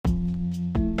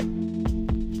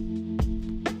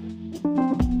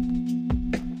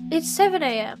it's 7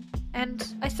 a.m.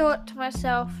 and I thought to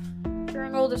myself,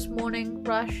 during all this morning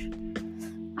rush,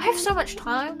 I have so much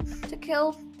time to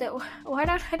kill that why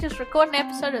don't I just record an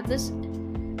episode of this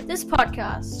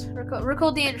podcast?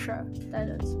 Record the intro,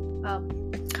 that is.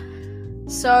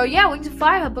 So yeah, Wings of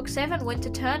Fire, Book 7,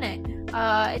 Winter Turning.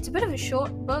 It's a bit of a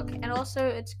short book, and also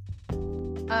it's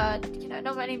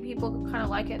not many people kind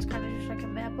of like it. It's kind of just like a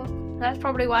meh book. That's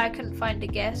probably why I couldn't find a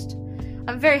guest.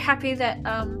 I'm very happy that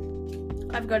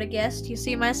I've got a guest. You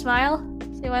see my smile?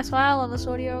 See my smile on this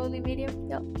audio only medium?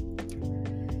 Yep.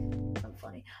 I'm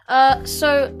funny.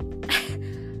 So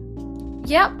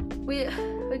yep, we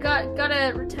got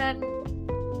a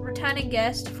returning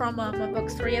guest from my Book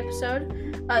 3 episode.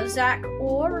 Zach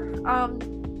Orr,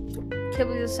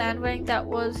 Kibbley the Sandwing. That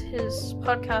was his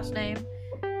podcast name.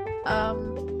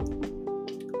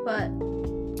 But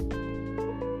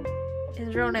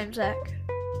his real name's Zach.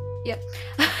 Yep.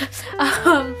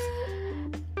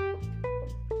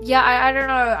 Yeah, I don't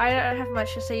know. I don't have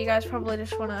much to say. You guys probably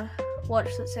just want to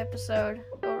watch this episode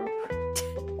or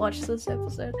watch this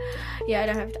episode.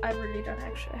 Yeah, I really don't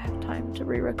actually have time to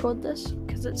re-record this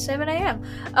because it's 7 a.m.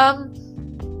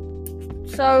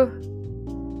 So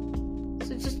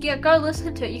just go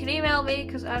listen to it. You can email me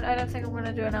because I don't think I'm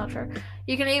gonna do an outro.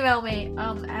 You can email me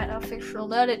at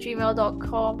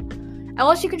fictionalnerd@gmail.com. And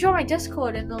also you can join my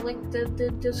Discord in the link, the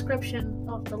description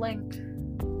of the link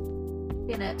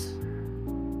in it.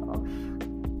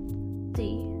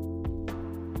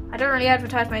 I don't really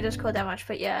advertise my Discord that much,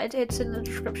 but yeah, it's in the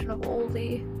description of all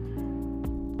the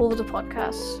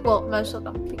podcasts. Well, most of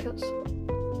them, because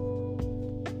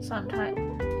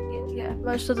sometimes, yeah,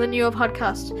 most of the newer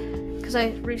podcasts, because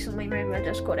I recently made my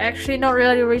Discord. Actually, not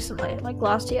really recently, like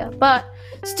last year, but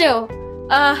still,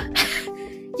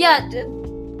 yeah,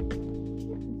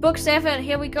 Book 7,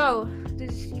 here we go.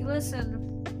 Just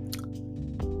listen.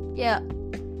 Yeah.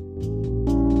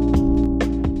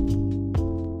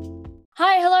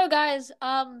 Hi, hello guys.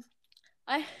 I'm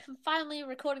finally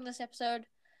recording this episode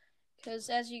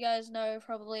because, as you guys know,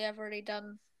 probably I've already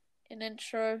done an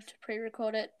intro to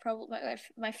pre-record it. Probably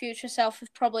my future self has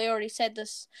probably already said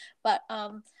this, but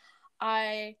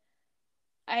I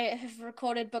have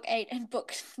recorded Book 8 and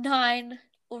Book 9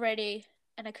 already,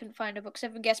 and I couldn't find a Book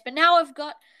 7 guest. But now I've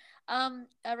got a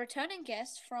returning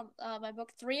guest from my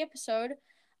Book 3 episode,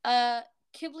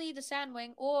 Kibbley the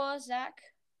Sandwing, or Zach,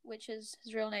 which is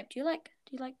his real name. Do you like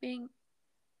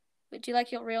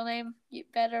your real name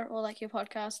better, or like your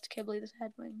podcast, Kibbley the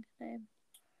Sandwing name?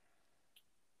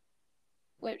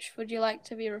 Which would you like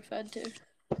to be referred to?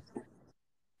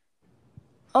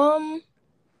 I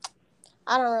don't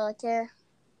really care.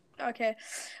 Okay.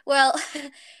 Well,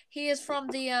 he is from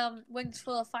the Wings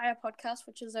Full of Fire podcast,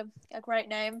 which is a great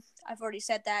name. I've already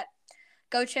said that.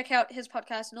 Go check out his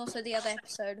podcast and also the other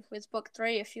episode with Book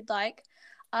 3 if you'd like.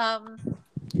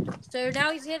 So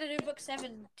now he's here to do Book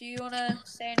 7. Do you want to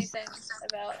say anything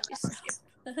about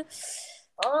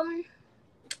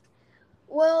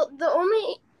Well,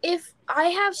 if I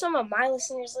have some of my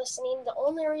listeners listening, the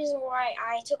only reason why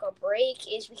I took a break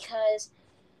is because,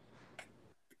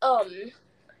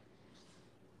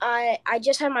 I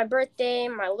just had my birthday,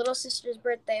 my little sister's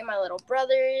birthday, my little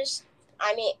brother's.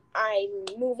 I mean, I'm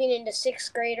moving into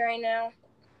 6th grade right now.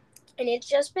 And it's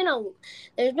just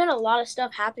there's been a lot of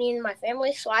stuff happening in my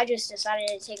family, so I just decided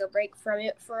to take a break from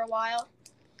it for a while.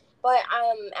 But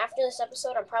after this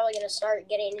episode, I'm probably going to start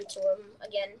getting into them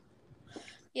again.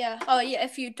 Yeah. Oh, yeah,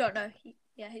 if you don't know,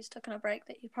 he's taking a break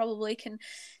that you probably can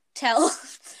tell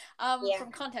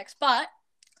from context. But,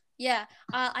 yeah,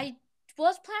 I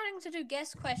was planning to do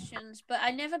guest questions, but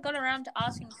I never got around to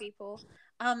asking people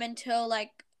until,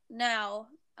 like, now.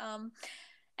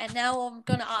 And now I'm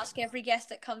going to ask every guest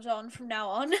that comes on from now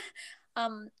on.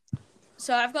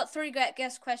 So I've got 3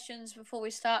 guest questions before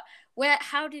we start.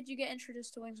 How did you get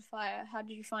introduced to Wings of Fire? How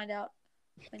did you find out?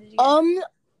 When did you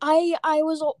I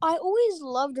always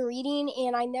loved reading,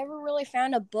 and I never really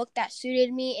found a book that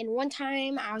suited me. And one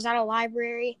time I was at a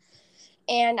library,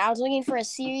 and I was looking for a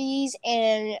series,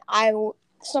 and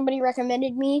somebody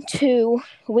recommended me to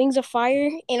Wings of Fire,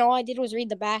 and all I did was read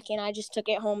the back, and I just took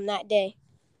it home that day.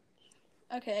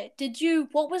 Okay.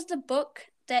 What was the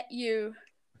book that you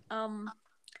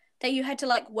had to,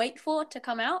 like, wait for to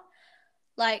come out?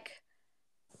 Because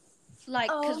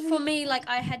for me, like,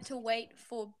 I had to wait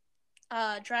for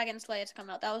Dragon Slayer to come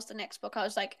out. That was the next book. I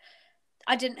was like,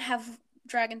 I didn't have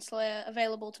Dragon Slayer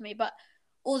available to me, but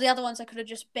all the other ones I could have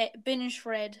just binge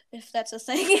read, if that's a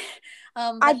thing.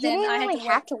 I didn't really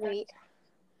have to wait.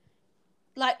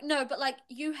 Like, no, but, like,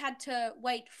 you had to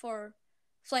wait for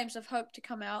Flames of Hope to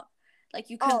come out. Like,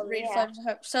 you couldn't read Flames of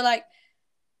Hope. So, like,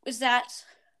 was that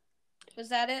Was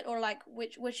that it, or like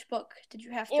which book did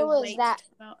you have to It was wait that. to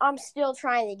come out? I'm still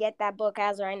trying to get that book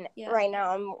right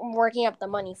now. I'm working up the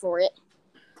money for it.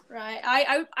 Right.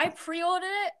 I pre-ordered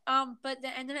it, but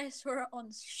then I saw it on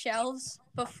shelves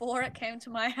before it came to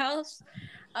my house.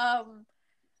 And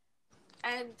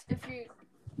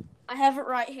I have it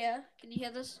right here. Can you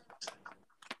hear this?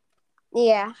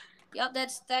 Yeah. Yep,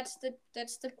 that's the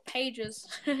pages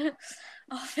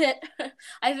of it.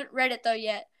 I haven't read it though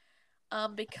yet.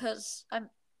 Because I'm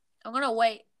gonna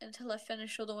wait until I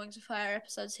finish all the Wings of Fire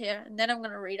episodes here, and then I'm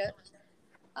gonna read it.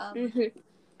 Actually,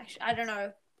 I don't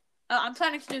know. I'm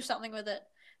planning to do something with it,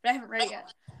 but I haven't read it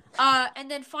yet. And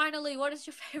then finally, what is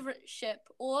your favorite ship,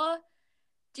 or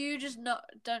do you just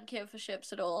don't care for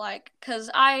ships at all? Like, cause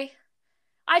I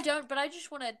don't, but I just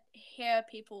want to hear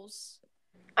people's.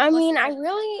 I mean, I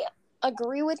really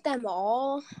agree with them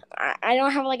all. I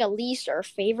don't have like a least or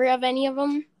favorite of any of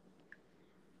them.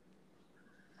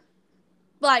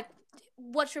 Like,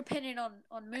 what's your opinion on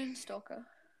Moonstalker?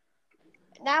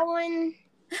 That one.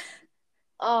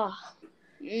 Oh.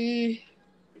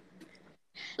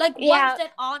 Like, ones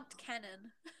that aren't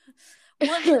canon.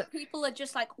 Ones that people are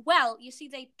just like, well, you see,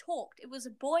 they talked. It was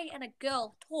a boy and a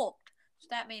girl talked. So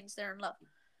that means they're in love.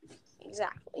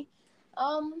 Exactly.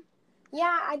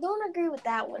 Yeah, I don't agree with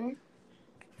that one.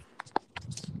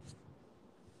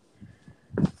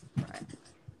 Right.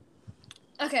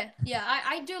 Okay, yeah,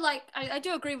 I do like, I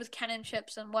do agree with canon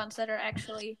ships and ones that are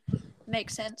actually make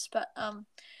sense, but,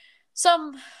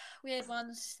 some weird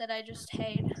ones that I just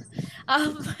hate.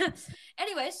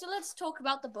 Anyway, so let's talk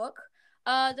about the book.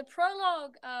 The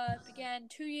prologue began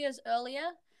 2 years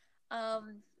earlier,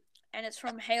 and it's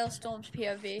from Hailstorm's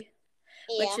POV,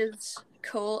 which is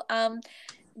cool.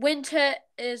 Winter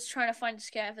is trying to find a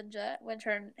scavenger. Winter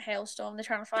and Hailstorm, they're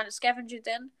trying to find a scavenger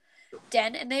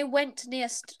den, and they went near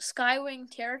Skywing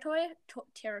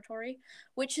territory,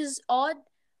 which is odd.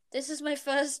 This is my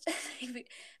first thing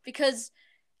because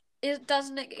it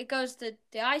goes the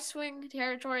Icewing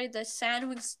territory, the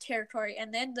Sandwing territory,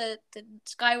 and then the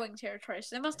Skywing territory.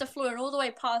 So they must have flown all the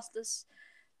way past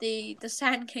the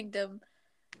Sand Kingdom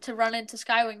to run into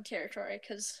Skywing territory,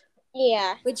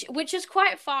 which is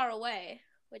quite far away.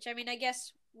 Which, I mean, I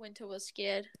guess Winter was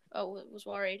scared. Oh, was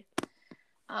worried.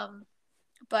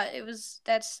 But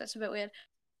that's a bit weird.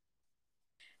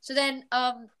 So then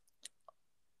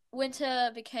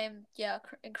Winter became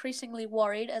increasingly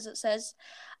worried, as it says,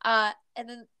 and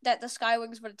then that the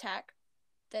Skywings would attack,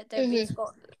 that they'd be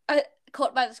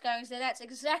caught by the Skywings. So that's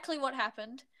exactly what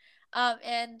happened,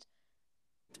 and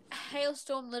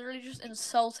Hailstorm literally just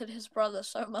insulted his brother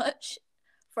so much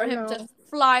for him to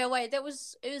fly away. It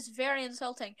was very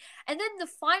insulting. And then the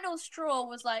final straw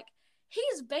was like,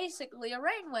 he's basically a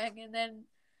Rainwing, and then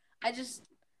I just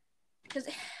because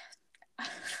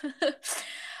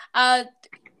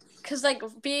like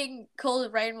being called a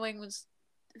Rainwing was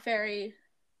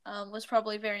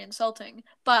probably very insulting.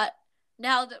 But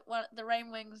now that the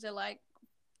Rainwings are like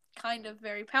kind of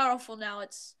very powerful now,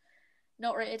 it's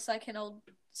not. It's like an old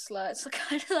slur. It's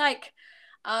kind of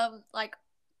like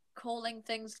calling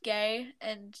things gay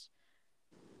and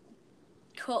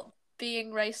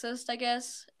being racist, I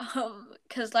guess.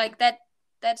 Because like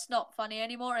that's not funny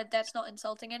anymore, and that's not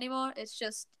insulting anymore. It's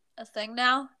just a thing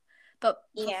now. But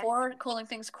before, calling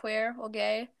things queer or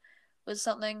gay was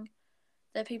something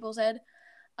that people said.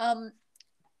 I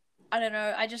don't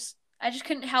know. I just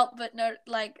couldn't help but note,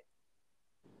 like,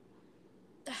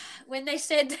 when they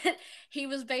said that he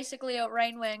was basically a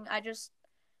Rainwing, I don't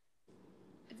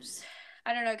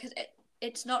know, because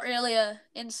it's not really a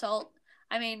insult.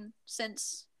 I mean,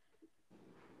 since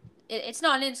it's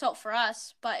not an insult for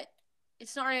us, but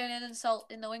it's not really an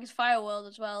insult in the Wings of Fire world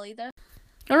as well either.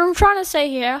 What I'm trying to say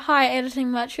here, hi editing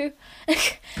Machu,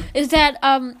 is that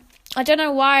I don't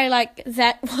know why like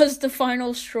that was the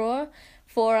final straw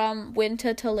for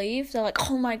Winter to leave. They're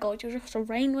like, oh my god, you're just a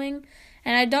Rainwing,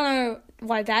 and I don't know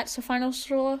why that's the final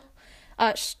straw.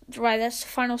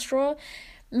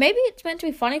 Maybe it's meant to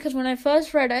be funny because when I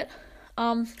first read it,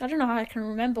 I don't know how I can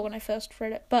remember when I first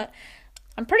read it, but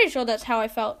I'm pretty sure that's how I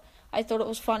felt. I thought it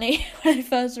was funny when I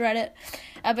first read it,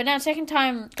 but now second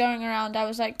time going around, I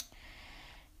was like,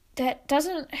 it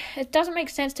doesn't make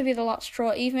sense to be the last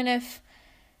straw, even if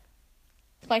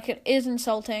like it is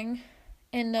insulting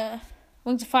in the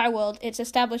Wings of Fire world. It's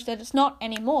established that it's not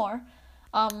anymore.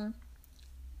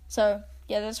 So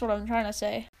yeah, that's what I'm trying to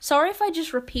say. Sorry if I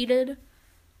just repeated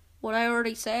what I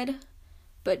already said,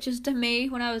 but just to me,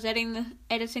 when I was editing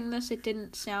this, it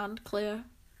didn't sound clear.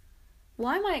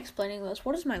 Why am I explaining this?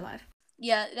 What is my life?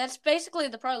 Yeah, that's basically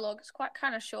the prologue. It's quite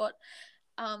kind of short.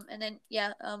 And then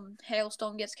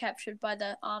Hailstorm gets captured by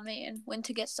the army, and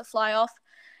Winter gets to fly off,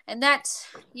 and that's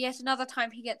yet another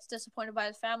time he gets disappointed by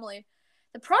his family.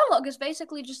 The prologue is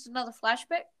basically just another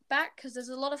flashback because there's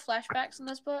a lot of flashbacks in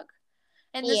this book,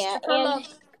 and Yeah,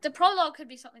 the prologue could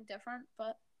be something different,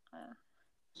 but.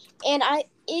 And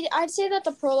I'd say that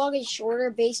the prologue is shorter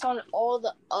based on all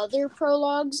the other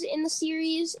prologues in the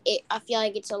series. I feel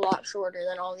like it's a lot shorter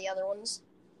than all the other ones.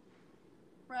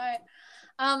 Right.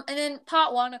 And then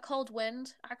part 1, A Cold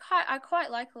Wind. I quite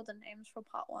like all the names for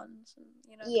part 1s and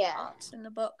the parts in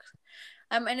the book.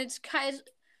 And it's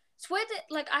it's weird that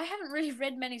like I haven't really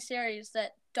read many series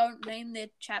that don't name their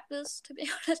chapters, to be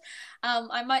honest.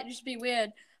 I might just be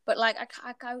weird, but like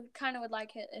I kind of would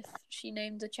like it if she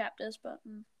named the chapters, but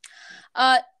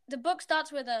the book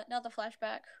starts with another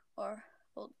flashback, or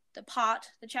the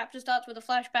chapter starts with a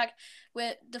flashback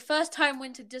where the first time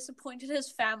Winter disappointed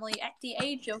his family at the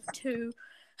age of 2.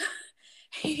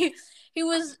 he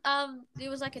was it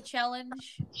was like a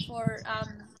challenge for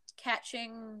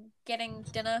getting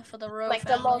dinner for the royal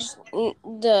family.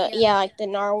 Like the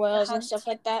narwhals and stuff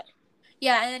like that.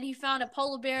 Yeah, and then he found a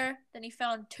polar bear. Then he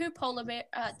found two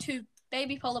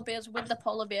baby polar bears with the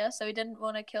polar bear, so he didn't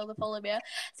want to kill the polar bear.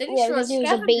 Then he saw a scavenger. He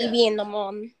was a baby in the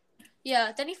mom.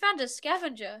 Yeah, then he found a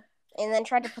scavenger. And then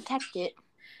tried to protect it.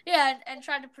 Yeah, and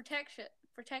tried to protect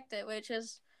it, which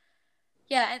is...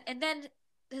 Yeah, and then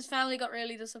his family got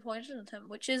really disappointed in him,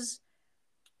 which is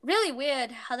really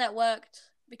weird how that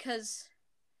worked, because,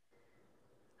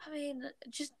 I mean,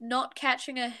 just not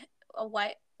catching a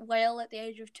white whale at the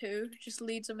age of 2 just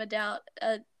leads him down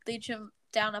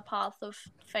a path of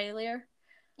failure.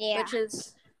 Yeah. Which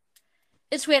is...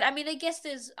 It's weird. I mean, I guess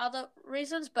there's other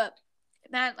reasons, but,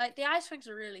 man, like, the Ice Wings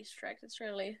are really strict.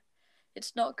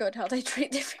 It's not good how they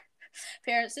treat their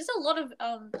parents. There's a lot of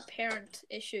parent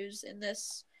issues in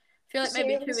this. I feel like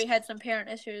maybe Tubi had some parent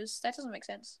issues. That doesn't make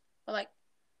sense. But like,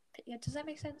 yeah, does that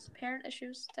make sense? Parent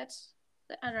issues?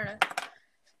 I don't know.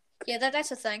 Yeah,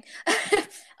 that's a thing.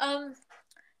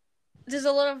 There's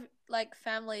a lot of like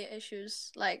family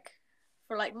issues. Like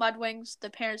for like Mudwings, the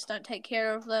parents don't take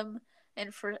care of them,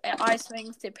 and for Ice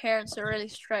Wings, their parents are really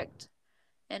strict,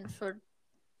 and for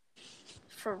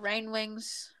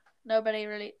Rainwings, nobody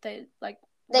really they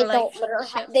don't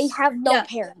literally they have no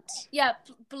parents. Yeah,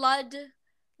 blood,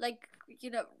 like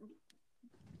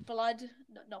blood,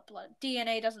 not blood.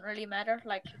 DNA doesn't really matter.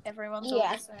 Like everyone's all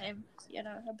the same.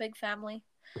 A big family.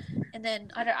 And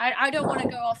then I don't want to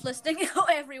go off listing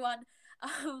everyone.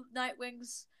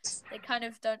 Nightwings, they kind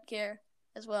of don't care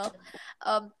as well.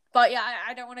 But yeah,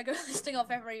 I don't want to go listing off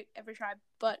every tribe.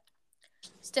 But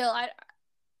still,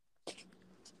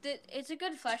 it's a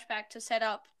good flashback to set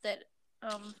up that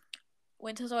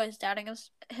Winter's always doubting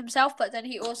himself, but then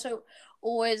he also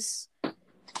always...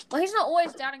 Well, he's not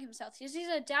always doubting himself. He's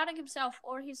either doubting himself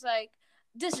or he's like,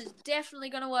 this is definitely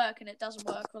going to work, and it doesn't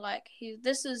work. Or like,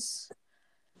 this is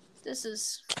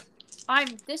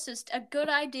a good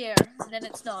idea, and then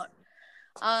it's not.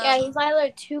 He's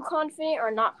either too confident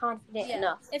or not confident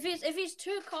enough. If he's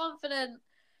too confident,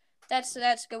 that's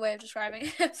a good way of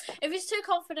describing it. If he's too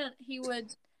confident, he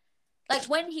would... Like,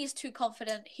 when he's too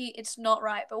confident, it's not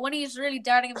right. But when he's really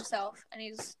doubting himself and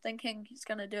he's thinking he's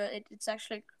going to do it, it's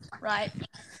actually right.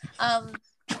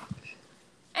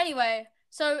 Anyway,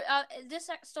 so this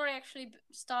story actually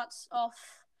starts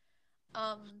off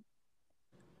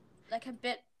like a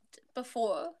bit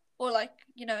before, or like,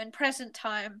 in present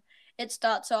time, it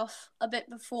starts off a bit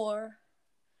before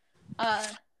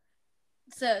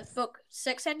the book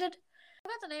 6 ended. I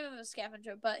forgot the name of the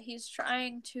scavenger, but he's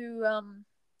trying to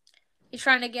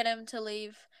get him to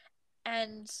leave,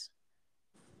 and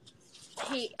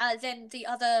then the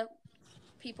other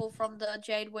people from the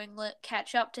Jade Winglet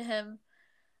catch up to him,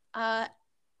 and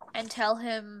tell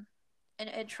him,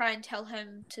 and try and tell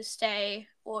him to stay,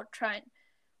 or try and...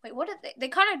 Wait, what did they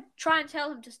kind of try and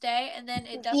tell him to stay, and then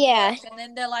it doesn't work, and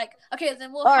then they're like, okay,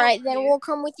 then we'll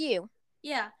come with you.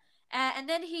 Yeah, and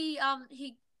then he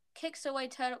kicks away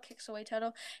Turtle.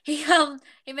 He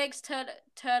makes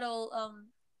Turtle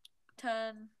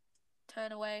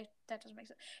turn away. That doesn't make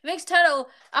sense. He makes Turtle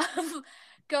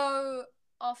go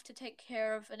off to take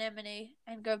care of Anemone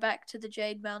and go back to the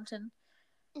Jade Mountain.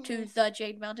 To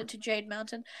Jade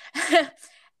Mountain.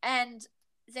 And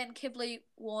then Ghibli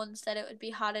warns that it would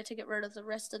be harder to get rid of the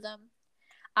rest of them,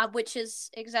 which is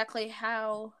exactly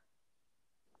how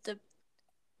the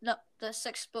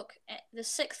sixth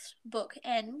book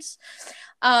ends.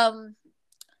 And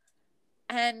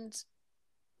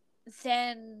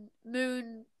then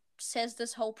Moon says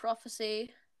this whole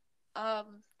prophecy. I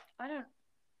don't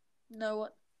know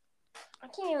what I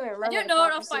can't even remember. I don't the know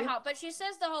it off by prophecy. heart, but she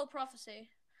says the whole prophecy,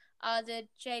 the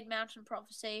Jade Mountain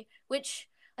prophecy, which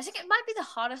I think it might be the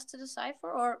hardest to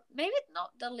decipher, or maybe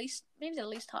not the least, maybe the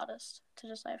least hardest to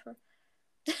decipher.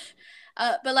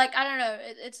 But like I don't know,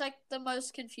 it's like the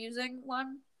most confusing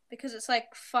one because it's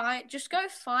like just go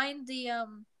find the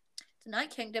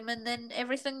Night Kingdom and then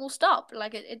everything will stop.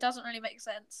 Like it doesn't really make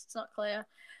sense. It's not clear.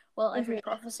 Well, every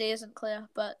prophecy isn't clear,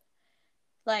 but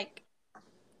like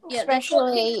yeah,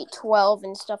 especially 12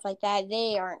 and stuff like that,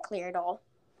 they aren't clear at all.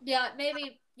 Yeah,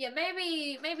 maybe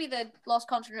the Lost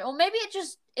Continent, or maybe it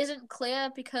just isn't clear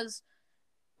because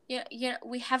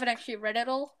we haven't actually read it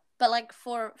all. But like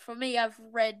for me, I've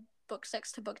read book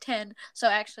 6 to book 10, so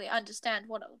I actually understand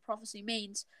what a prophecy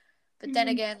means. But then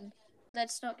again,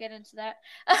 let's not get into that.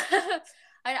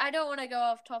 I don't want to go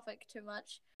off topic too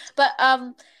much. But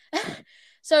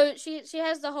so she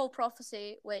has the whole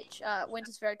prophecy, which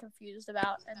Winter's very confused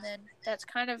about, and then that's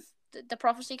kind of the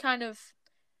prophecy kind of.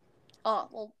 Oh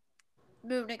well,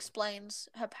 Moon explains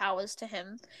her powers to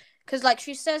him. Because, like,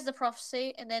 she says the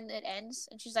prophecy, and then it ends,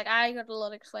 and she's like, I got a lot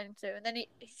of explaining to do. And then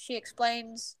she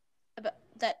explains about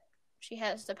that she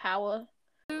has the power.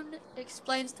 Moon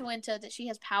explains to Winter that she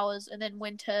has powers, and then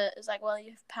Winter is like, well, you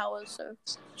have powers, so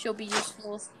she'll be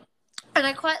useful. And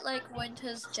I quite like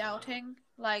Winter's doubting.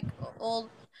 Like, all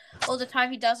the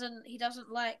time he doesn't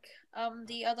like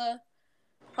the other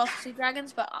prophecy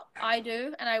dragons, but I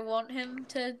do, and I want him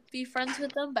to be friends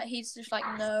with them, but he's just like,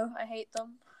 no, I hate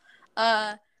them.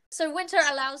 So Winter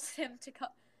allows him to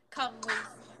come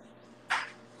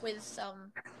with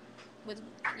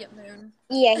Moon.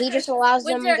 Yeah, he just allows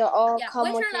them to all come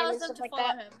Winter with him allows and them stuff to like follow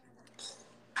that. him,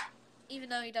 even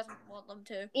though he doesn't want them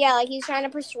to. Yeah, like he's trying to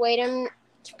persuade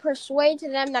to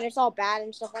them that it's all bad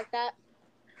and stuff like that.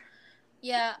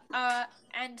 Yeah,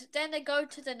 and then they go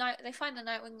to they find the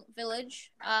Nightwing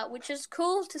village, which is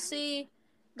cool to see,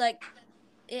 like,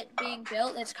 it being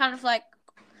built. It's kind of like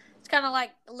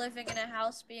living in a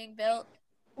house being built.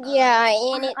 Yeah,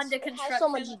 and it's under construction. It has so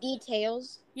much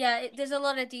details. Yeah, there's a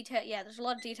lot of detail. Yeah, there's a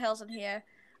lot of details in here.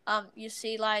 You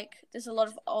see, like, there's a lot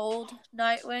of old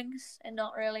Nightwings and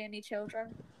not really any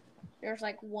children. There's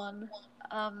like one.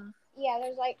 Yeah,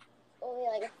 there's like only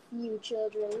like a few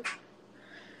children.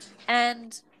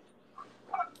 And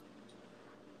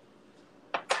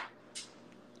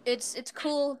it's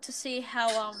cool to see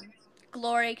how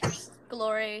Glory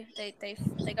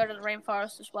they go to the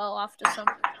rainforest as well after some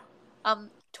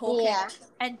talking. Yeah.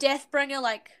 And Deathbringer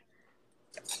like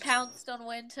pounced on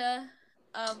Winter,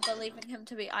 believing him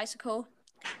to be Icicle.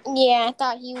 Yeah, I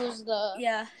thought he was the.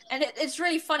 Yeah, and it's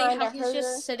really funny how he's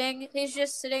just sitting. He's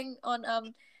just sitting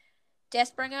on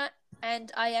Deathbringer,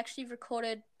 and I actually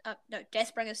recorded. No,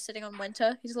 Deathbringer's sitting on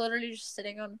Winter. He's literally just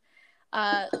sitting on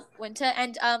Winter,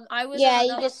 and I was on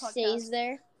another he just podcast. stays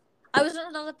there. I was on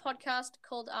another podcast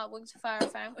called Wings of Fire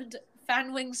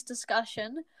Fan Wings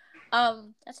Discussion.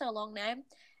 That's a long name,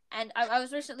 and I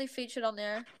was recently featured on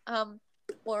there.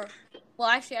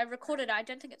 Actually, I recorded it. I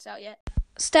don't think it's out yet.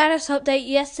 Status update.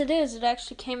 Yes, it is. It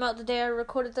actually came out the day I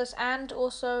recorded this, and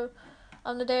also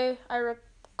on the day I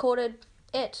recorded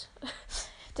it.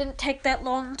 Didn't take that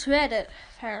long to edit,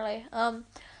 apparently.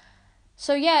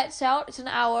 So yeah, it's out. It's an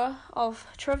hour of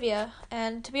trivia,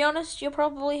 and to be honest, you'll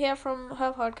probably hear from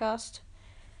her podcast.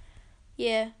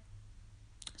 Yeah.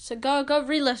 So go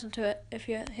re-listen to it if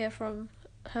you hear from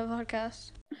her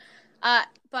podcast.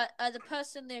 But the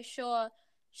person there,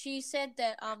 she said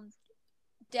that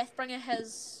Deathbringer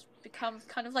has become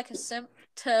kind of like a simp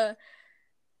to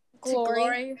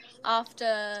Glory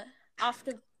after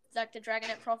like the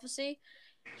Dragonet prophecy.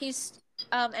 He's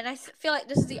and I feel like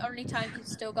this is the only time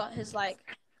he's still got his like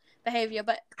behavior,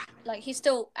 but like he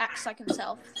still acts like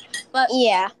himself. But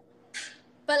yeah.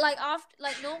 But like after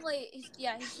normally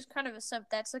he's just kind of a simp.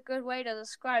 That's a good way to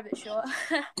describe it, sure.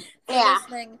 Yeah.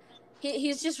 Listening.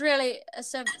 He's just really a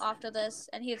simp after this,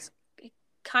 and he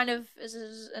kind of is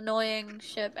his annoying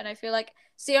ship, and I feel like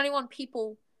it's the only one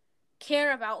people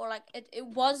care about, or like it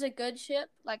was a good ship,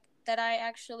 like that I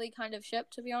actually kind of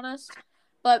ship, to be honest.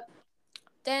 But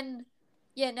then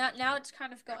now it's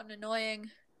kind of gotten annoying.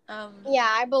 Yeah,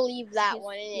 I believe that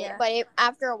one in it, but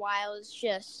after a while it's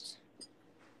just.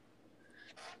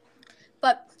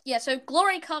 But yeah, so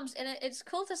Glory comes, and it's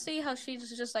cool to see how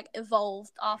she's just like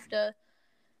evolved after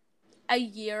a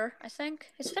year. I think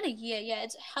it's been a year. Yeah,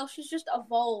 it's how she's just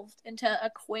evolved into a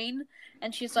queen,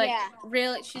 and she's like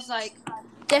really, she's like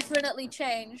definitely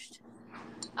changed.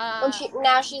 Now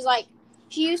she's like,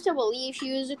 she used to believe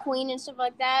she was a queen and stuff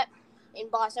like that, and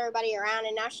boss everybody around,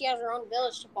 and now she has her own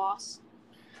village to boss.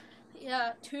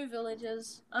 Yeah, 2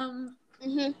 villages. And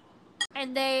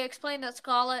they explain that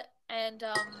Scarlet and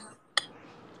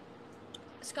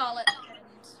Scarlet and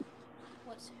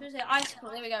who's it? Icicle.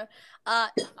 There we go.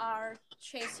 Are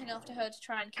chasing after her to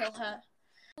try and kill her.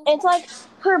 It's like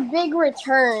her big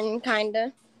return,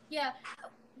 kinda. Yeah,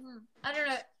 I don't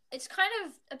know. It's kind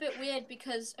of a bit weird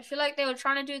because I feel like they were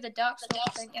trying to do the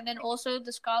Darkstalker thing and then also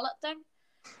the Scarlet thing.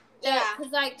 Yeah.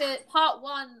 Because like the part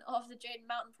 1 of the Jade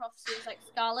Mountain Prophecy is like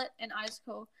Scarlet and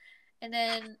Icicle, and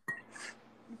then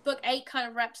book 8 kind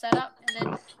of wraps that up,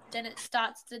 and then it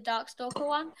starts the Darkstalker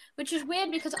one, which is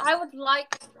weird because I'd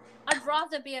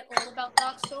rather be at all about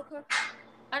Darkstalker.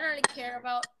 I don't really care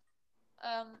about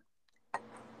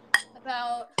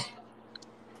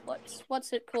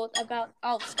what's it called, about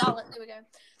Scarlet. There we go.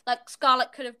 Like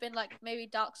Scarlet could have been like maybe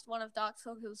one of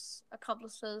Darkstalker's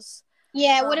accomplices.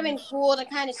 Yeah, it would have been cool to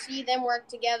kind of see them work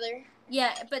together.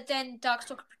 Yeah, but then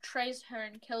Darkstalker betrays her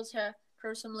and kills her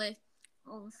gruesomely.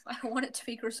 Oh, I want it to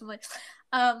be gruesomely.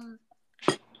 And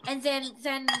then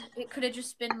it could have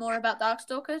just been more about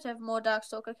Darkstalker, to have more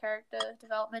Darkstalker character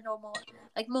development, or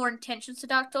more intentions to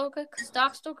Darkstalker, because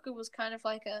Darkstalker was kind of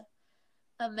like a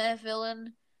meh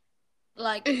villain.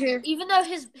 Like, even though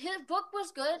his book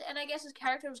was good, and I guess his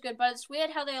character was good, but it's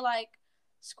weird how they like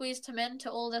squeezed him into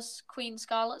all this Queen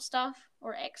Scarlet stuff,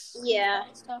 or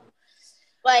Scarlet stuff.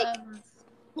 Like,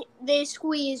 they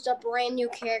squeezed a brand new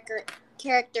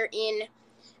character in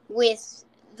with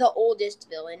the oldest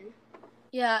villain.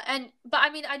 Yeah, but I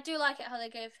mean, I do like it how they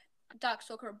gave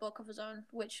Darkstalker a book of his own,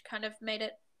 which kind of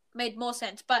made more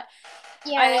sense. But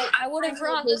yeah, I would have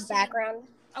rather his background.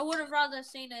 I would have rather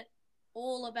seen it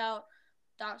all about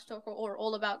Darkstalker or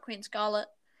all about Queen Scarlet,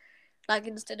 like,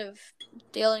 instead of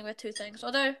dealing with two things.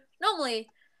 Although normally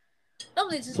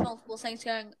there's just multiple things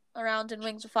going around in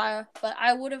Wings of Fire, but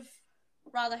I would have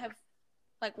rather have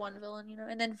like one villain, you know,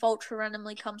 and then Vulture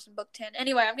randomly comes in book 10.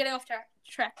 Anyway, I'm getting off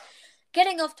track.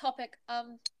 Getting off topic.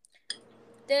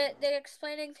 They're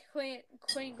explaining to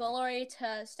Queen Golary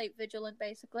to stay vigilant,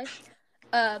 basically.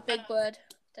 Big word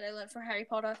that I learned from Harry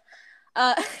Potter.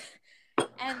 And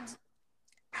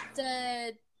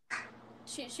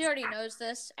she already knows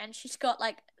this, and she's got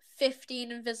like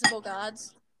 15 invisible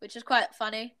guards, which is quite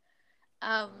funny.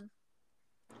 And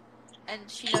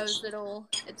she knows it all.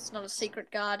 It's not a secret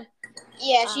guard.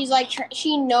 Yeah, she's like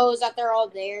she knows that they're all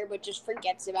there, but just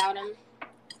forgets about them.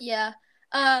 Yeah.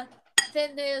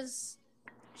 Then there's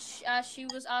she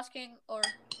was asking, or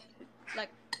like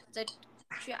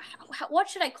what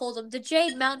should I call them? The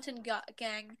Jade Mountain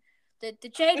gang. The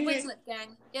Jade Winglet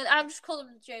gang. Yeah, I'm just calling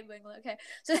them the Jade Winglet. Okay.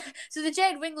 So the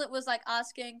Jade Winglet was like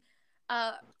asking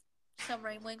some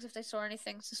Rainwings if they saw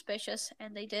anything suspicious,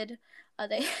 and they did.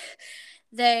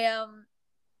 There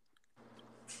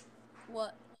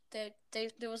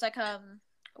was like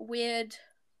weird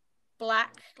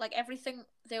black, like everything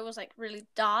there was like really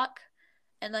dark,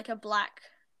 and like a black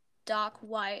dark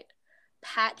white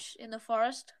patch in the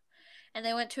forest, and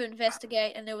they went to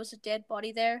investigate, and there was a dead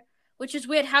body there, which is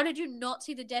weird. How did you not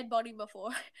see the dead body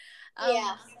before?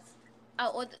 Yeah.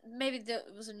 Or maybe there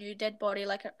was a new dead body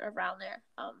like around there.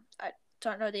 I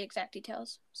don't know the exact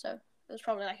details, so it was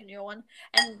probably like a new one.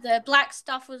 And the black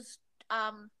stuff was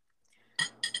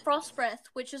Frost Breath,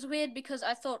 which is weird because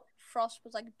I thought Frost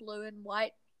was like blue and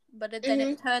white, but then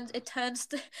it turns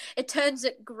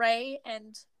it gray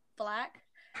and black.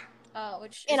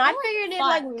 Which and I figured it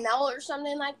like melt or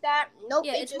something like that. Nope,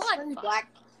 yeah, it just turns black.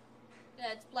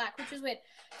 Yeah, it's black, which is weird.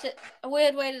 It's a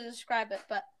weird way to describe it,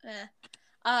 but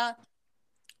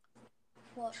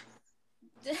what?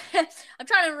 I'm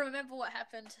trying to remember what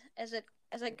happened as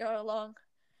I go along.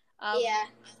 Yeah.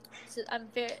 So I'm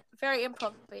very very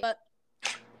improv, but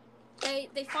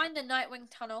they find the Nightwing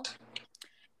tunnel,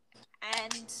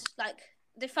 and like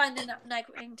they find the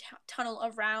Nightwing tunnel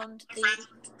around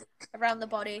the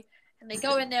body, and they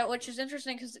go in there, which is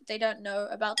interesting because they don't know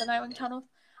about the Nightwing tunnel.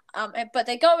 But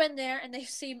they go in there and they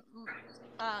see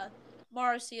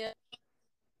Morrowseer's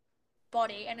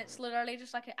body, and it's literally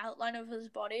just like an outline of his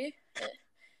body.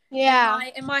 Yeah.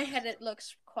 In my head, it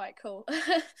looks quite cool.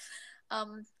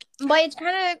 But it's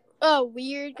kind of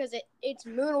weird because it's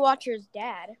Moonwatcher's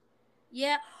dad.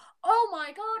 Yeah. Oh my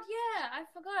god, yeah. I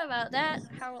forgot about that.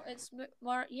 How it's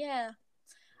more, yeah.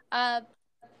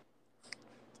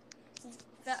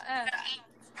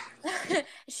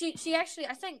 She actually,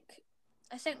 I think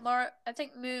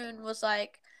Moon was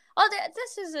like, oh,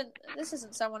 this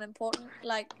isn't someone important.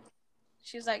 Like,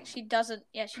 she's like, she doesn't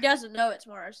know it's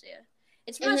Morrowseer.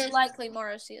 It's most likely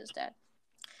Morrowseer's dad.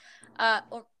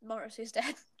 Or Morrowseer's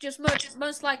dad. Just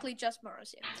most likely just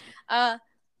Morrowseer.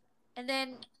 And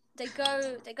then they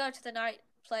go to the night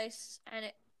place,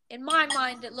 and in my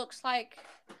mind it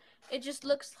just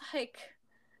looks like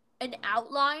an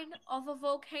outline of a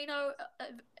volcano,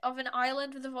 of an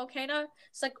island with a volcano.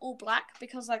 It's like all black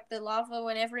because like the lava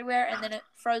went everywhere and then it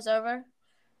froze over,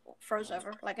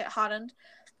 like it hardened.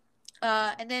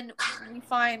 And then we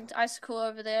find Icicle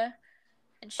over there,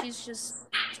 and she's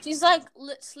like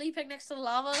sleeping next to the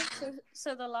lava,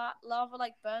 so the lava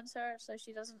like burns her, so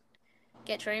she doesn't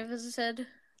get dream visited.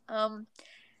 And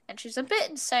she's a bit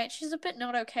insane. She's a bit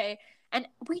not okay, and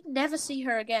we never see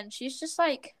her again. She's just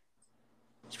like,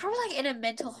 she's probably like in a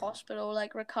mental hospital,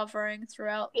 like recovering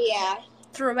throughout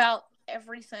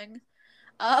everything.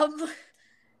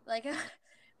 Like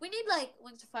we need like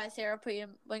Wings of Fire therapy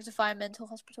and Wings of Fire mental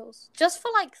hospitals just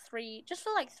for like three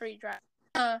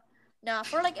dragons. Nah,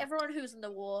 for like everyone who's in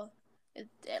the war.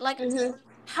 Like, we need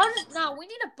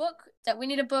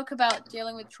a book about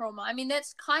dealing with trauma. I mean,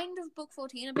 that's kind of book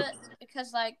 14 a bit,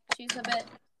 because like she's a bit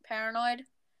paranoid.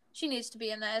 She needs to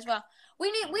be in there as well.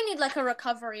 We need like a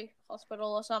recovery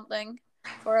hospital or something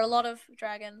for a lot of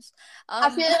dragons. I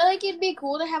feel like it'd be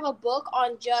cool to have a book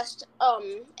on just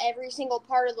every single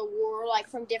part of the war, like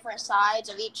from different sides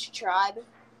of each tribe.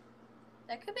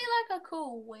 That could be like a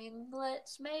cool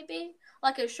winglets, maybe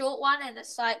like a short one, and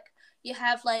it's like you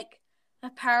have like a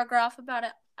paragraph about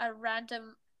a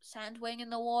random Sandwing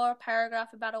in the war, a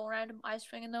paragraph about a random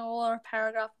Icewing in the war, a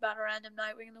paragraph about a random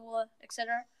Nightwing in the war,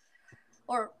 etc.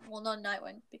 Or, well, not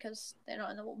Nightwing because they're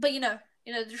not in the war, but you know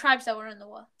the tribes that were in the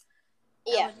war.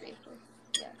 Yeah.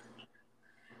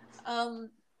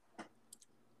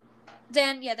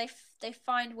 Then they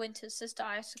find Winter's sister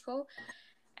Icicle,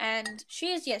 and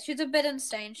she's a bit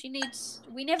insane.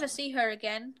 We never see her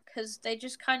again because they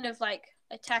just kind of like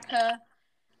attack her,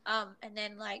 and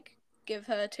then like give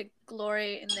her to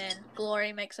Glory, and then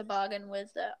Glory makes a bargain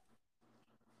with the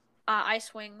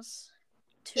Icewings.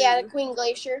 The Queen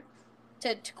Glacier.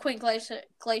 To Queen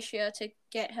Glacier to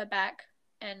get her back,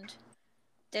 and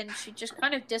then she just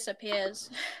kind of disappears.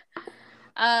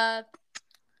 That's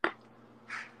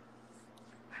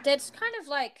kind of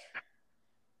like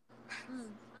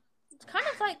it's kind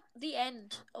of like the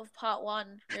end of part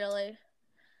 1, really.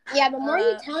 Yeah, the more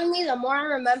you're telling me, the more I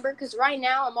remember, because right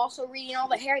now I'm also reading all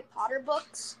the Harry Potter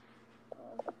books.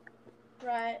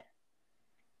 Right.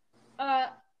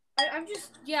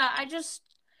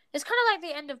 It's kind of like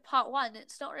the end of part 1.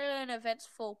 It's not really an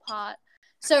eventful part.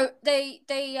 So they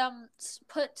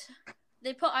put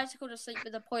Icicle to sleep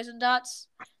with the poison darts.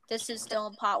 This is still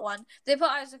in part 1. They put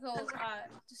Icicle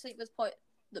to sleep with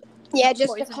just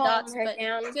poison to calm darts, her but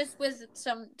down. just with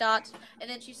some darts. And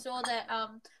then she saw that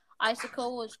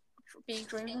Icicle was being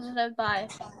dream visited by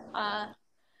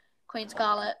Queen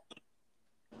Scarlet,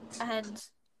 and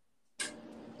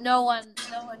no one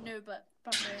knew but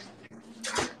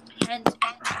Moon. And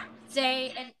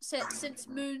since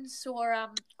Moon saw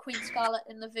Queen Scarlet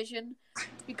in the vision,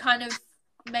 we kind of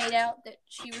made out that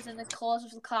she was in the claws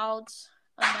of the clouds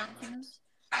on mountains.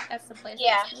 That's the place.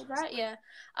 Yeah. Called, right? Yeah.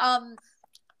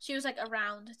 She was like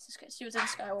around. She was in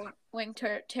Skywing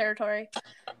territory.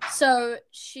 So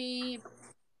it's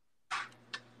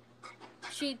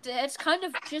kind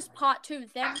of just part 2.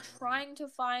 Them trying to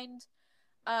find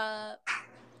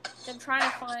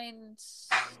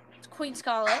Queen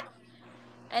Scarlet,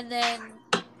 and then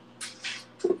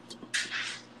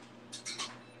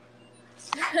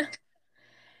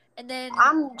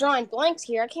I'm drawing blanks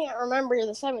here. I can't remember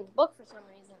the 7th book for some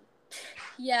reason.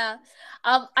 Yeah.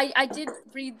 I did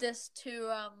read this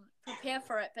to prepare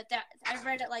for it, but I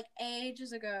read it like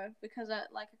ages ago because I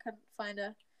couldn't find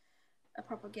a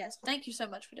proper guess. Thank you so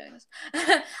much for doing this.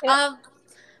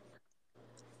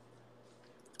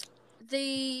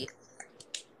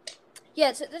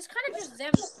 Yeah. So it's kind of just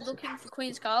them looking for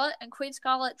Queen Scarlet, and Queen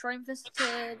Scarlet dream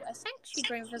visited. I think she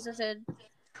dream visited.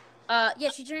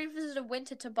 She dream visited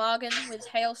Winter to bargain with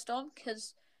Hailstorm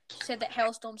because she said that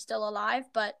Hailstorm's still alive,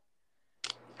 but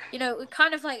it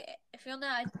kind of like, if you're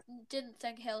not, I didn't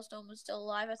think Hailstorm was still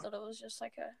alive. I thought it was just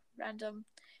like a random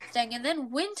thing, and then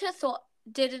Winter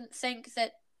didn't think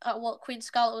that what Queen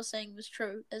Scarlet was saying was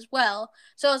true as well.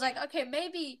 So I was like, okay,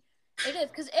 maybe it is,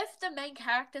 because if the main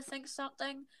character thinks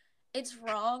something, it's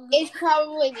wrong. It's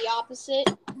probably the opposite.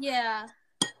 Yeah.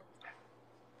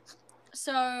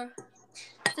 So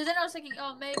then I was thinking,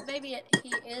 oh, maybe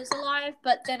he is alive,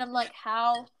 but then I'm like,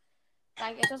 how?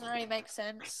 Like, it doesn't really make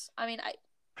sense. I mean,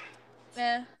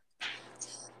 yeah.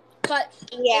 But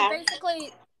yeah,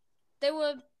 basically, they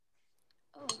were.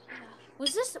 Oh yeah.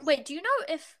 Was this? Wait, do you know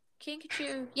if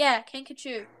Kinkachu? Yeah,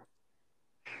 Kinkachu.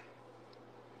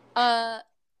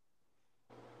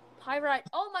 Pyrite.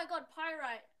 Oh my God,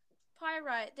 Pyrite.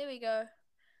 There we go.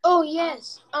 Oh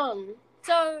yes.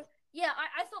 So yeah,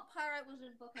 I thought Pyrite was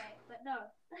in book 8, but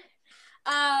no.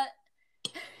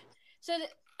 So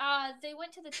they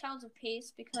went to the Towns of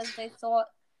Peace because they thought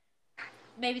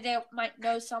maybe they might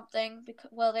know something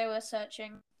while they were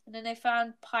searching, and then they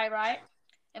found Pyrite.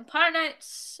 And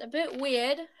Pyrite's a bit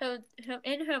weird. Her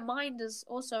in her mind is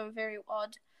also very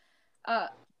odd.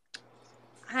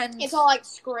 And it's all like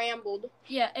scrambled.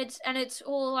 Yeah, it's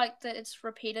all like that. It's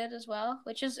repeated as well,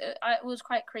 which is it was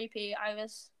quite creepy.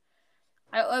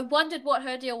 I wondered what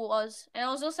her deal was, and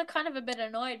I was also kind of a bit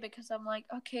annoyed because I'm like,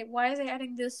 okay, why are they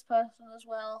adding this person as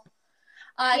well?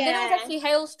 And then it was actually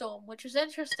Hailstorm, which was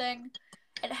interesting.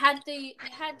 It had the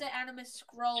Animus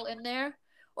scroll in there,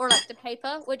 or like the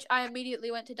paper, which I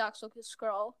immediately went to Darkstalker's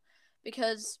scroll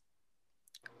because,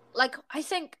 like, I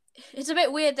think it's a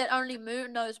bit weird that only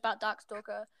Moon knows about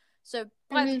Darkstalker. So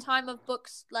by the time of book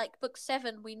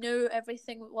 7, we knew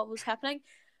everything what was happening,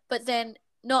 but then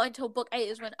not until book 8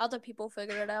 is when other people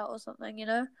figured it out or something, you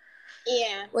know?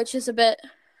 Yeah. Which is a bit,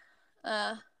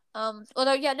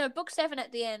 although, yeah, no, book 7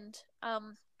 at the end,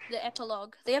 the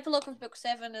epilogue of book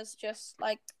 7 is just,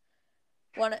 like,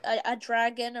 a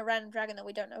dragon, a random dragon that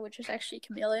we don't know, which is actually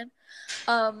Chameleon,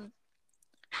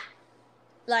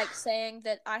 like, saying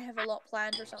that I have a lot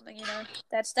planned or something, you know?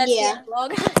 That's the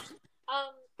epilogue.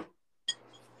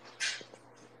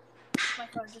 My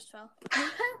phone just fell.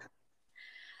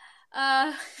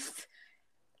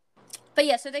 But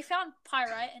yeah, so they found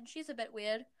Pyrite, and she's a bit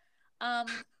weird.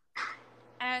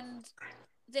 And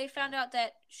they found out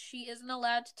that she isn't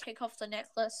allowed to take off the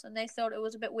necklace, and they thought it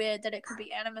was a bit weird that it could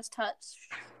be Animus touch.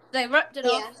 They ripped it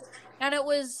off, and it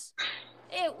was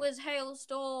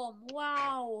Hailstorm.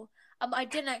 Wow. I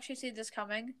didn't actually see this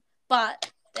coming,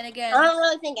 but then again, I don't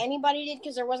really think anybody did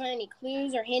because there wasn't any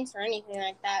clues or hints or anything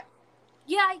like that.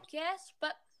 Yeah, I guess,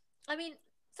 but I mean,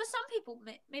 for some people,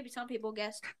 maybe some people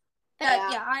guessed.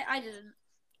 I didn't.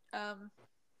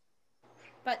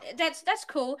 But that's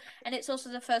cool, and it's also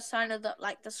the first sign of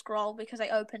the scroll because I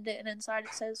opened it and inside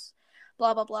it says,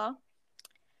 blah blah blah.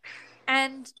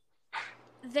 And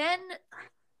then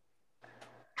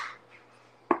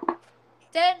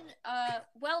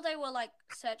while they were like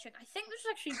searching, I think this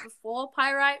was actually before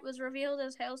Pyrite was revealed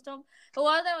as Hailstorm. But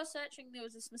while they were searching, there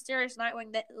was this mysterious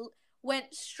Nightwing that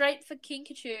went straight for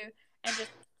Kinkajou and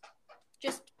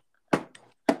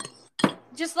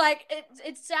just like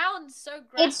it sounds so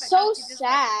graphic. It's so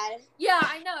sad. Like, yeah,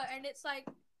 I know, and it's like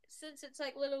since it's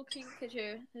like little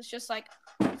Kinkajou, it's just like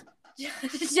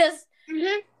just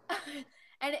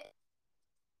and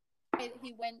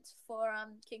he went for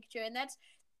Kinkajou, and that's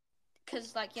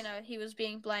because like he was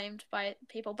being blamed by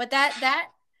people, but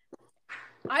that.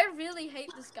 I really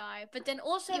hate this guy, but then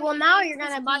also now you're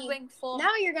gonna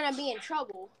be in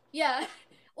trouble. Yeah.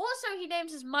 Also, he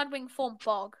names his Mudwing form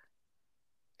Bog.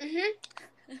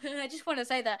 I just want to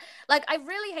say that. Like, I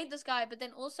really hate this guy, but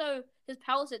then also his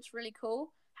power set's really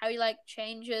cool. How he like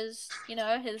changes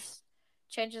his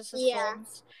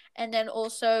forms, and then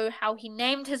also how he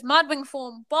named his Mudwing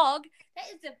form Bog. That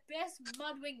is the best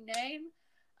Mudwing name.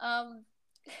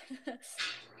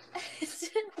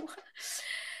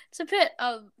 It's a bit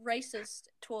racist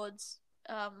towards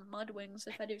Mudwings,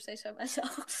 if I do say so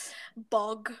myself.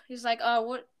 Bog. He's like, oh,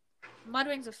 what?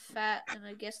 Mudwings are fat, and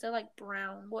I guess they're like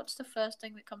brown. What's the first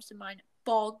thing that comes to mind?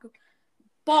 Bog.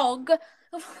 Bog.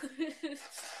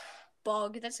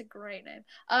 Bog. That's a great name.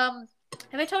 Have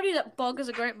I told you that Bog is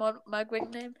a great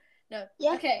Mudwing name? No.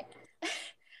 Yeah. Okay.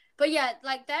 But yeah,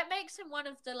 like that makes him one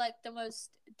of the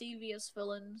most devious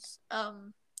villains.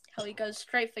 How he goes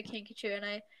straight for Kinkajou,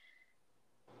 and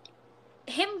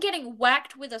him getting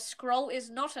whacked with a scroll is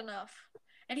not enough.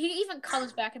 And he even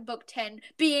comes back in book 10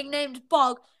 being named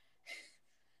Bog.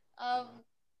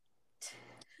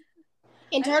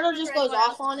 And Turtle just goes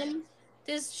off on him.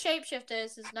 This Shapeshifter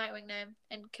is his Nightwing name,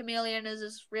 and Chameleon is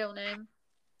his real name.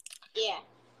 Yeah.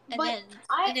 And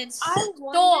then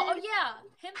Thor. Oh yeah,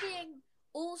 him being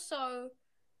also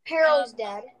Peril's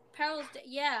dad.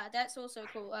 Yeah, that's also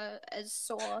cool. As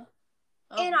Saw.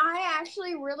 And I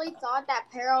actually really thought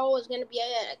that Peril was going to be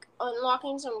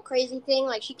unlocking some crazy thing,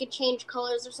 like she could change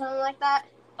colors or something like that.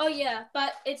 Oh yeah,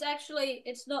 but it's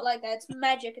not like that. It's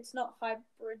magic. It's not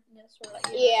hybridness or like.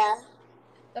 Yeah.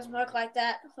 Doesn't work like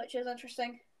that, which is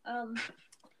interesting.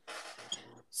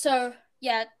 So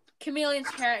yeah, Chameleon's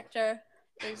character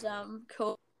is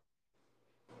cool.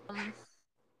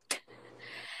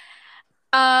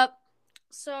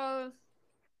 So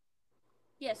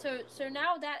yeah, so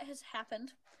now that has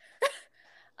happened,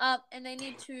 and they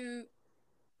need to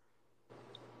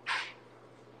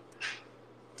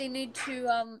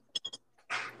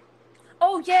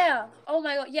oh yeah, oh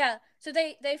my god, yeah. So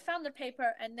they found the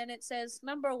paper, and then it says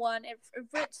number 1. It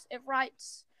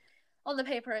writes on the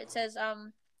paper. It says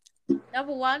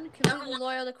Number 1, completely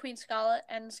loyal to Queen Scarlet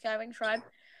and the Skywing tribe.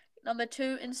 Number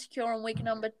 2, insecure and weak.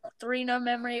 Number 3, no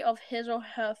memory of his or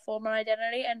her former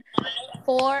identity. And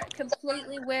 4,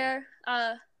 completely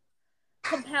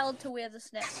compelled to wear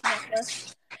this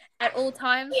necklace at all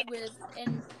times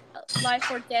in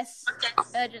life or death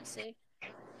urgency.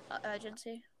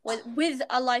 With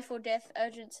a life or death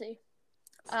urgency.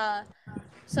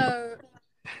 So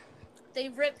they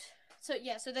ripped. So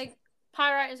they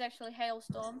Pyrite is actually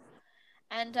Hailstorm,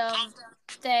 and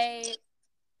they.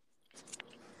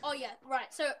 Oh yeah,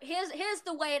 right. So here's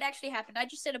the way it actually happened. I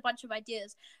just said a bunch of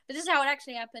ideas, but this is how it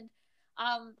actually happened.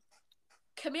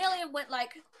 Chameleon went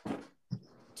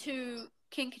to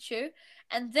Kinkachu,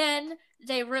 and then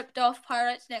they ripped off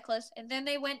Pyrite's necklace, and then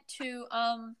they went to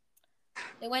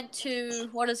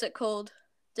what is it called?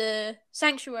 The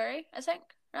Sanctuary, I think,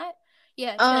 right?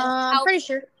 Yeah, pretty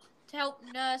sure. To help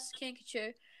nurse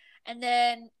Kinkachu, and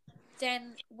then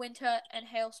Winter and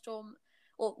Hailstorm,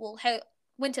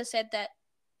 Winter said that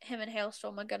him and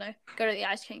Hailstorm are gonna go to the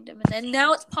Ice Kingdom, and then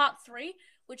now it's part 3,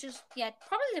 which is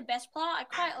probably the best part. I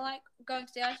quite like going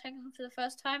to the Ice Kingdom for the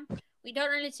first time. We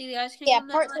don't really see the Ice Kingdom.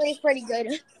 Yeah, part 3 is pretty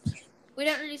good. We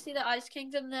don't really see the Ice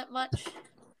Kingdom that much.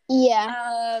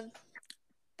 Yeah.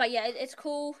 But yeah, it's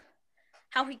cool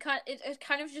how it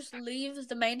kind of just leaves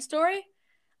the main story.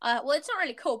 Well, it's not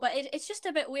really cool, but it's just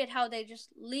a bit weird how they just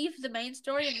leave the main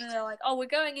story and then they're like, oh, we're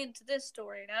going into this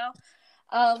story now.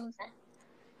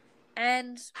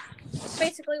 And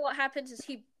basically what happens is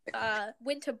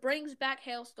Winter brings back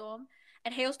Hailstorm,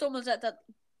 and Hailstorm was at the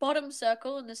bottom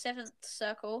circle in the 7th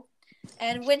circle,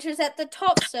 and Winter's at the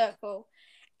top circle.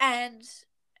 And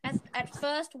at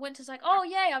first, Winter's like, oh,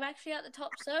 yay, I'm actually at the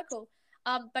top circle.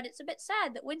 But it's a bit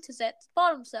sad that Winter's at the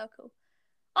bottom circle.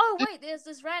 Oh, wait, there's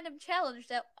this random challenge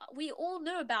that we all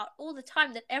knew about all the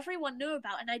time, that everyone knew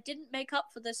about, and I didn't make up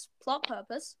for this plot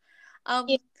purpose.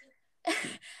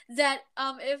 That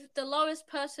if the lowest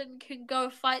person can go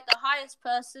fight the highest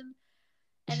person,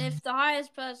 and if the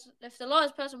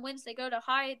lowest person wins, they go to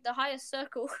the highest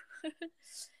circle.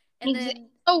 And then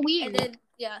weird. And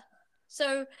then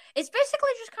so it's basically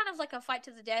just kind of like a fight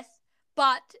to the death,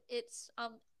 but it's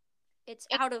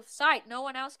out of sight. No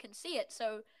one else can see it,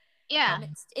 so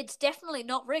it's definitely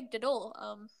not rigged at all.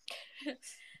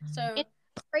 So it's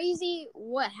crazy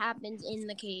what happens in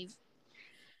the cave.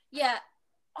 Yeah.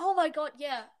 Oh my god,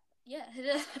 yeah.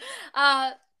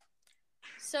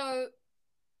 So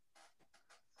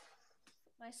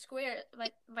my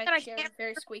chair is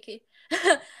very squeaky.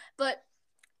 But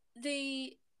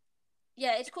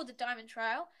it's called the Diamond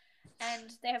Trial,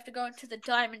 and they have to go into the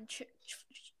diamond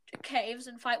caves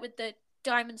and fight with the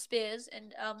diamond spears,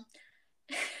 and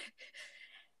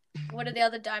what are the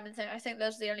other diamond things? I think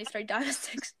those are the only 3 diamond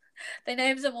things. They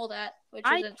named them all that, which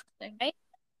is interesting.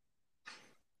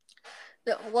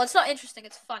 Well, it's not interesting,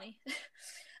 it's funny.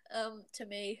 To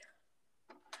me.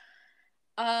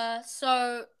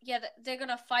 So they're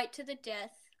gonna fight to the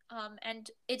death.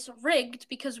 And it's rigged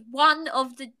because one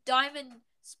of the diamond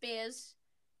spears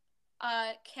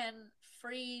can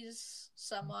freeze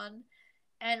someone,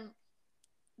 and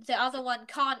the other one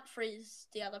can't freeze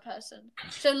the other person.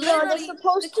 So literally, they're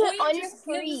supposed the queen to just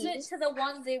gives it to the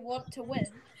one they want to win.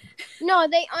 No,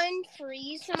 they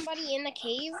unfreeze somebody in the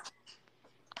cave.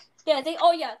 Yeah,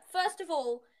 first of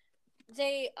all,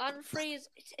 they unfreeze.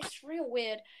 It's real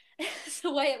weird. It's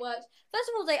the way it works. First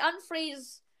of all, they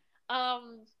unfreeze.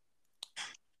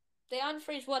 They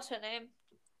unfreeze. What's her name?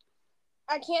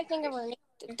 I can't think of her name.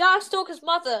 Darkstalker's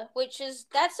mother,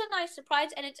 that's a nice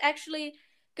surprise, and it's actually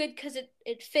good because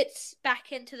it fits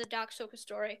back into the Darkstalker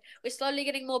story. We're slowly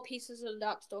getting more pieces of the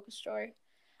Darkstalker story,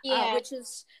 which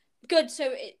is good.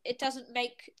 So it doesn't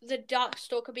make the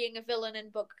Darkstalker being a villain in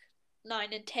book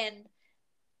 9 and 10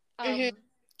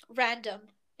 random.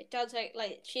 It does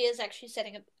she is actually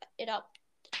setting it up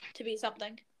to be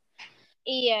something.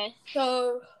 Yeah.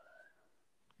 So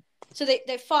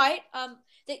they fight.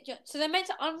 So they're meant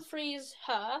to unfreeze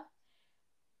her,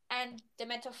 and they're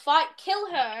meant to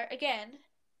kill her again,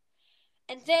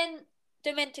 and then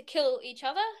they're meant to kill each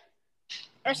other,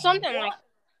 or something like.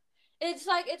 It's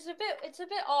a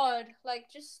bit odd.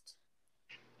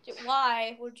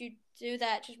 Why would you do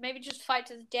that? Just fight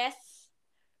to the death,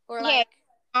 or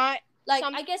I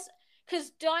guess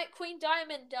because Queen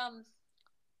Diamond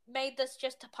made this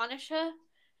just to punish her.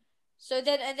 So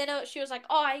then she was like,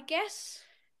 oh, I guess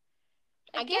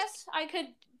I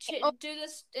could do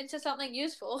this into something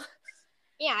useful.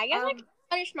 Yeah, I guess I could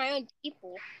punish my own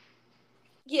people.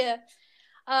 Yeah.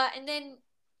 And then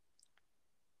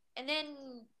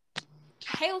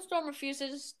Hailstorm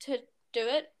refuses to do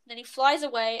it. Then he flies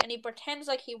away and he pretends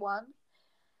like he won.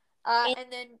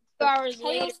 And And then 2 hours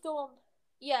later, Hailstorm.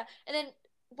 Yeah, and then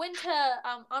Winter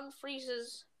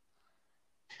unfreezes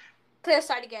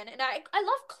Clearside again, and I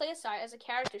love Clearside as a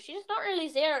character. She's not really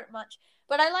there much,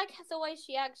 but I like the way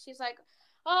she acts. She's like,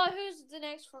 "Oh, who's the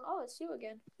next one? Oh, it's you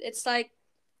again." It's like,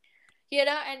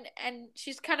 and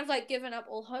she's kind of like given up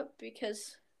all hope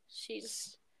because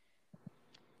she's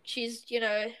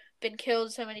been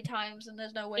killed so many times and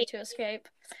there's no way to escape.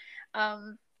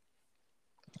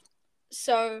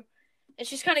 So, and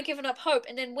she's kind of given up hope,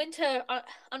 and then Winter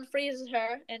unfreezes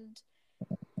her and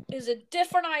is a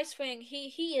different Icewing.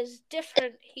 He is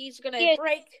different. He's gonna Yeah.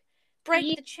 break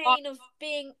the chain of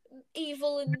being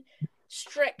evil and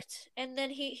strict, and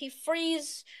then he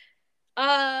frees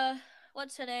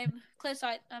what's her name?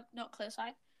 Clearside. Not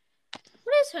Clearside.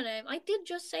 What is her name? I did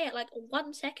just say it like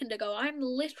 1 second ago. I'm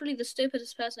literally the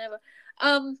stupidest person ever.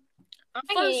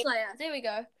 Foeslayer. There we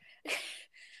go.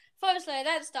 Foeslayer.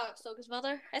 That's Darkstalker's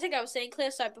mother. I think I was saying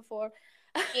Clearside before.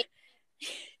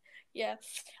 Yeah.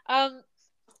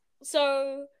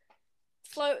 So,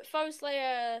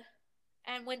 Foeslayer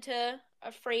and Winter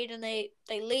are freed, and they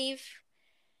leave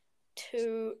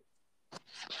to.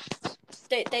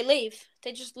 They leave.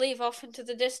 They just leave off into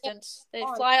the distance. They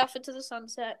fly off into the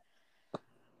sunset.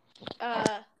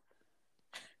 That's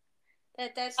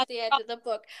the end of the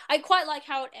book. I quite like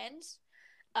how it ends.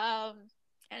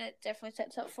 And it definitely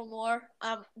sets up for more.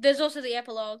 There's also the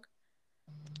epilogue.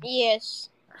 Yes.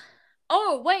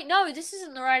 Oh wait, no, this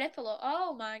isn't the right epilogue.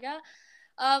 Oh my god.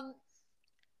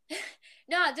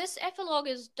 No, this epilogue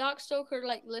is Darkstalker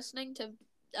like listening to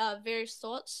various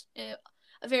thoughts,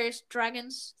 various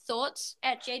dragons' thoughts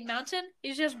at Jade Mountain.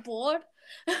 He's just bored,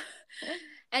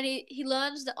 and he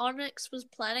learns that Onyx was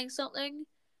planning something,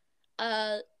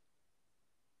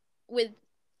 with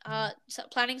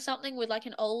like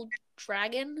an old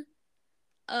dragon,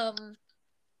 and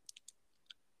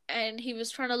he was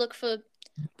trying to look for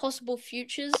possible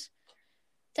futures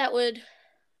that would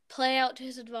play out to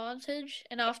his advantage,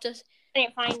 and after I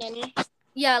didn't find any.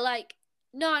 Yeah, like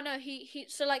no, he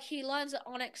learns that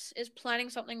Onyx is planning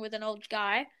something with an old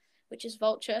guy, which is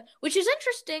Vulture, which is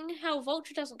interesting how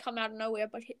Vulture doesn't come out of nowhere,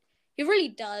 but he really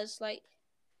does, like.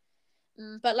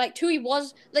 But like Tui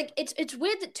was like it's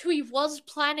weird that Tui was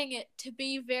planning it to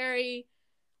be very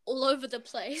all over the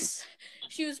place.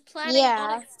 She was planning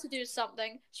Onyx to do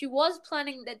something. She was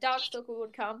planning that Darkstalker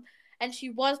would come, and she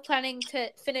was planning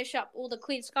to finish up all the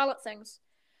Queen Scarlet things.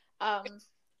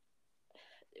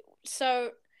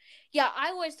 So, yeah, I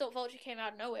always thought Vulture came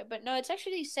out of nowhere, but no, it's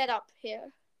actually set up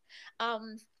here.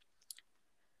 And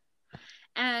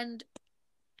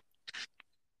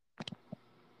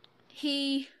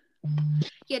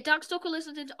Darkstalker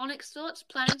listened to Onyx's thoughts,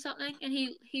 planning something, and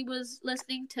he was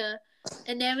listening to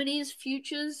Anemone's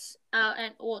futures,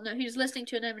 he was listening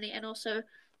to Anemone and also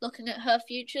looking at her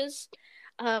futures.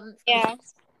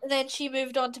 Then she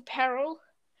moved on to Peril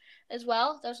as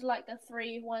well. Those are like the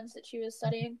 3 ones that she was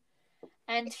studying.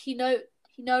 And he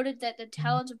noted that the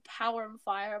talents of Power and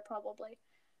Fire are probably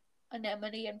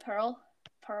Anemone and Peril.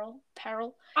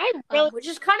 Which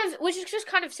is just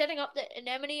kind of setting up that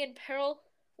Anemone and Peril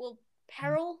will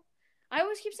Peril. I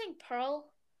always keep saying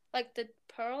Pearl, like the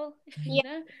pearl, you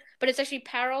know, but it's actually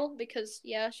Peril because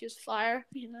she was fire,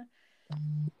 you know.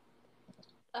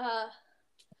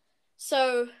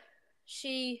 So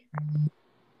it's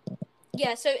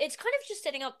kind of just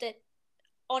setting up that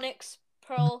Onyx,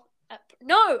 Peril,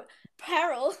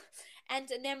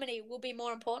 and Anemone will be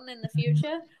more important in the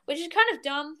future, which is kind of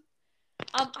dumb.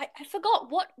 I forgot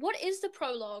what is the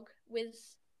prologue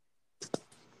with the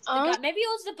guy. Maybe it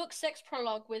was the book 6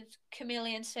 prologue with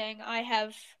Chameleon saying, "I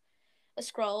have a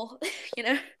scroll," you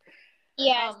know.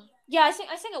 Yeah. I think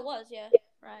it was. Yeah.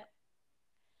 Right.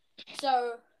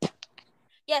 So.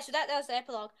 Yeah. So that was the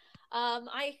epilogue.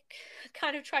 I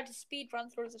kind of tried to speed run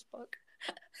through this book,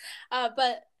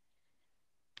 but.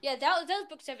 Yeah, that was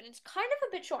book 7. It's kind of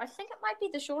a bit short. I think it might be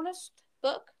the shortest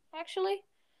book, actually.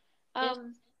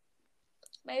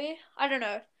 Maybe. I don't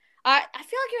know. I feel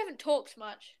like you haven't talked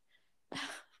much.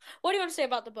 What do you want to say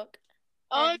about the book?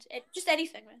 Just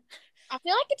anything, man. I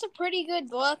feel like it's a pretty good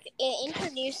book. It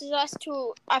introduces us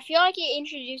to... I feel like it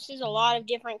introduces a lot of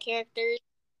different characters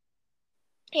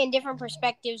and different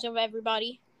perspectives of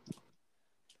everybody.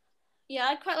 Yeah,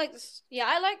 I quite like this. Yeah,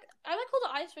 I like all the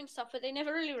Icewing stuff, but they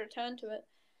never really return to it.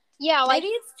 Yeah, like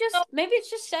maybe it's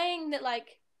just saying that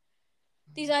like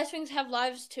these Icewings have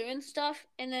lives too and stuff,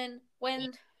 and then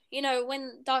when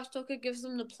Darkstalker gives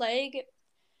them the plague,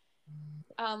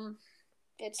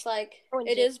 it's like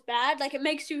it is bad. Like it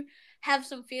makes you have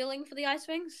some feeling for the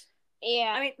Icewings.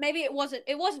 Yeah. I mean, maybe it wasn't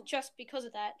just because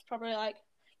of that. It's probably like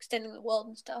extending the world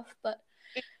and stuff, but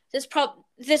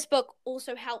this book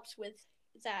also helps with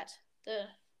that, the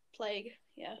plague.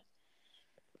 Yeah.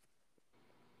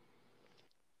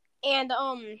 And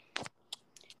I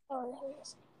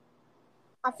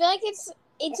feel like it's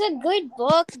a good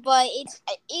book, but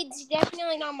it's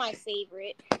definitely not my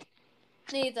favorite.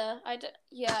 Neither.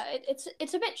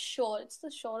 It's a bit short. It's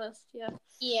the shortest. Yeah.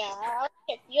 Yeah,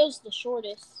 it feels the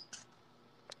shortest.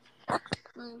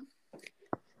 Mm.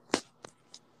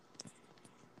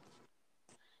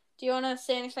 Do you want to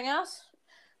say anything else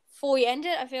before we end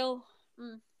it? I feel.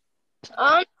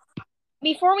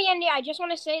 Before we end it, I just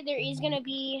want to say there is gonna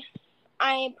be.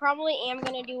 I probably am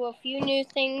gonna do a few new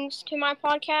things to my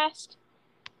podcast.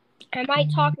 I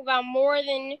might talk about more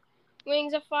than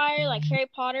Wings of Fire, like Harry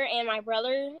Potter, and my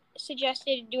brother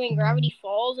suggested doing Gravity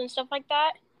Falls and stuff like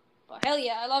that. Oh, hell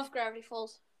yeah, I love Gravity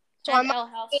Falls. So and I Hell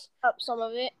might House. pick up some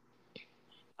of it.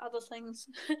 Other things.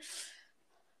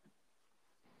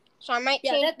 So I might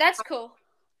yeah, change. that's cool.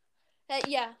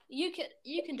 Yeah, you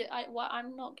can do.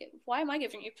 Why am I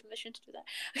giving you permission to do that?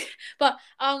 But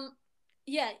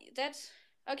yeah, that's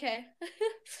okay.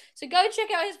 So go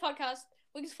check out his podcast,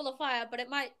 Wings Full of Fire. But it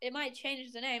might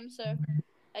change the name. So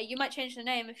you might change the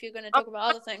name if you're going to talk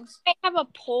about other things. I have a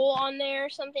poll on there or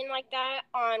something like that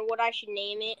on what I should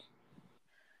name it.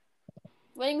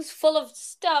 Wings Full of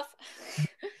Stuff.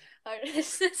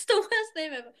 It's the worst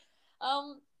name ever.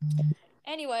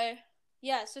 Anyway,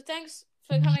 yeah. So thanks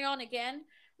for coming on again.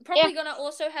 I'm probably gonna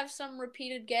also have some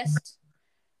repeated guests,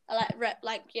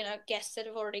 guests that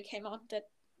have already came on.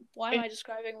 Why am I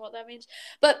describing what that means?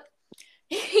 But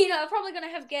I'm probably gonna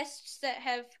have guests that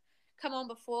have come on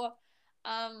before,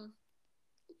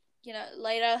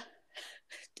 later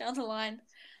down the line.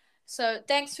 So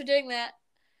thanks for doing that.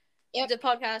 Yep. The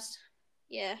podcast.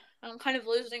 Yeah, I'm kind of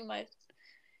losing my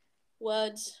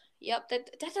words. Yep,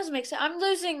 that doesn't make sense. I'm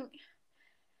losing.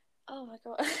 Oh my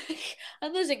god,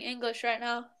 I'm losing English right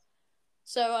now.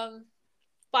 So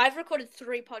but I've recorded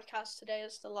 3 podcasts today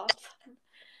as the last one,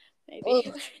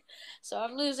 maybe. So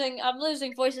I'm losing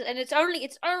voices, and it's only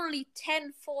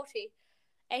 10:40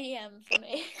 a.m. for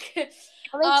me.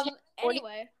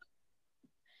 Anyway.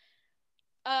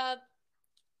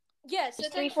 Yeah. So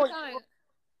thanks for coming.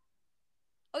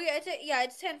 Oh yeah,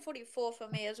 it's 10:44 for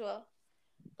me as well.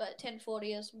 But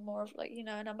 10:40 is more of a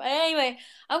number. Anyway,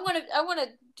 I'm gonna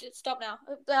stop now.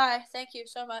 Bye. Thank you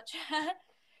so much.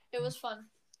 It was fun.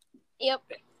 Yep.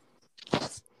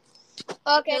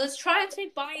 Okay, let's try and say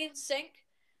bye in sync.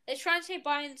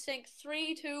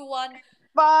 3, 2, 1.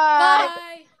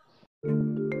 Bye. Bye.